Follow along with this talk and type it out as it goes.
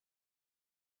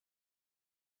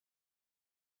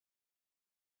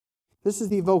This is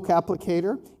the Evoke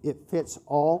applicator. It fits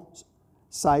all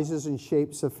sizes and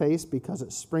shapes of face because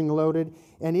it's spring-loaded.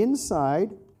 And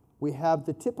inside, we have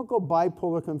the typical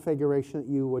bipolar configuration that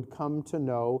you would come to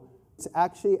know. It's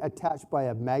actually attached by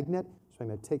a magnet. So I'm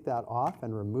going to take that off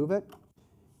and remove it.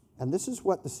 And this is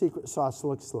what the secret sauce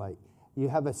looks like. You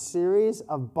have a series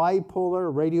of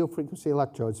bipolar radiofrequency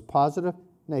electrodes, positive,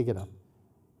 negative,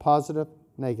 positive,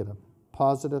 negative,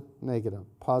 positive, negative,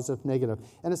 positive, negative.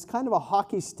 And it's kind of a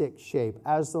hockey stick shape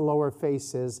as the lower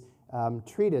face is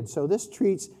treated. So this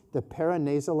treats the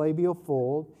paranasolabial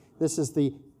fold. This is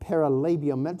the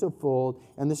paralabiomental fold,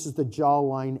 and this is the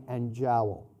jawline and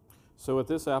jowl. So with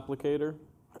this applicator,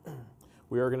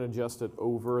 we are going to adjust it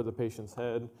over the patient's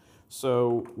head.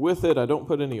 So with it, I don't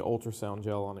put any ultrasound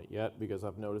gel on it yet because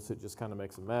I've noticed it just kind of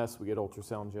makes a mess. We get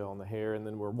ultrasound gel on the hair, and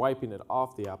then we're wiping it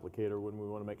off the applicator when we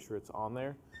want to make sure it's on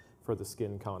there for the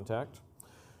skin contact.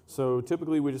 So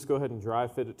typically we just go ahead and dry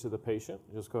fit it to the patient.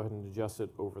 Just go ahead and adjust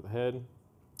it over the head.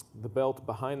 The belt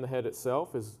behind the head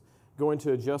itself is going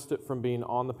to adjust it from being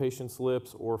on the patient's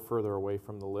lips or further away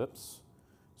from the lips.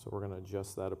 So we're going to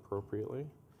adjust that appropriately.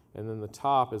 And then the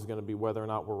top is going to be whether or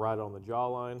not we're right on the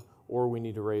jawline or we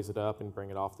need to raise it up and bring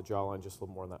it off the jawline just a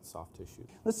little more in that soft tissue.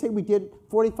 Let's say we did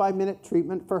 45-minute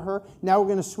treatment for her. Now we're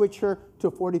going to switch her to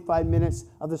 45 minutes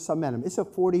of the submenum. It's a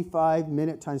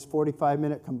 45-minute times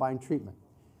 45-minute combined treatment.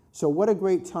 So what a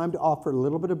great time to offer a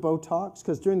little bit of Botox,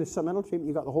 because during the submental treatment,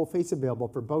 you've got the whole face available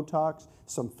for Botox,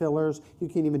 some fillers. You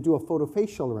can even do a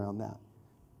photofacial around that.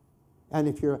 And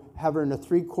if you're having a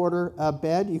 3/4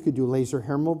 bed, you could do laser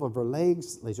hair removal of her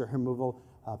legs, laser hair removal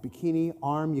bikini,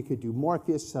 arm. You could do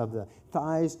Morpheus of the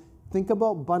thighs. Think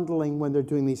about bundling when they're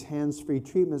doing these hands-free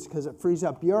treatments because it frees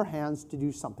up your hands to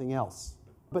do something else.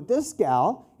 But this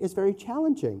gal is very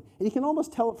challenging. And you can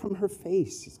almost tell it from her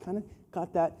face. She's kind of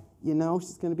got that, you know,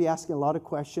 she's going to be asking a lot of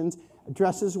questions,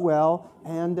 dresses well,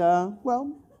 and, well,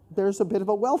 there's a bit of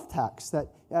a wealth tax that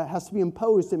has to be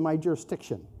imposed in my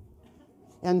jurisdiction.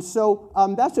 And so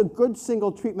that's a good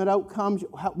single treatment outcome.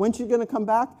 When she's going to come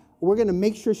back, we're going to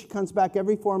make sure she comes back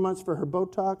every 4 months for her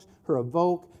Botox, her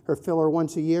Evoke, her filler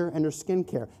once a year, and her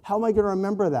skincare. How am I going to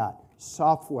remember that?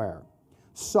 Software.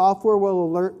 Software will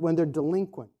alert when they're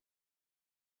delinquent.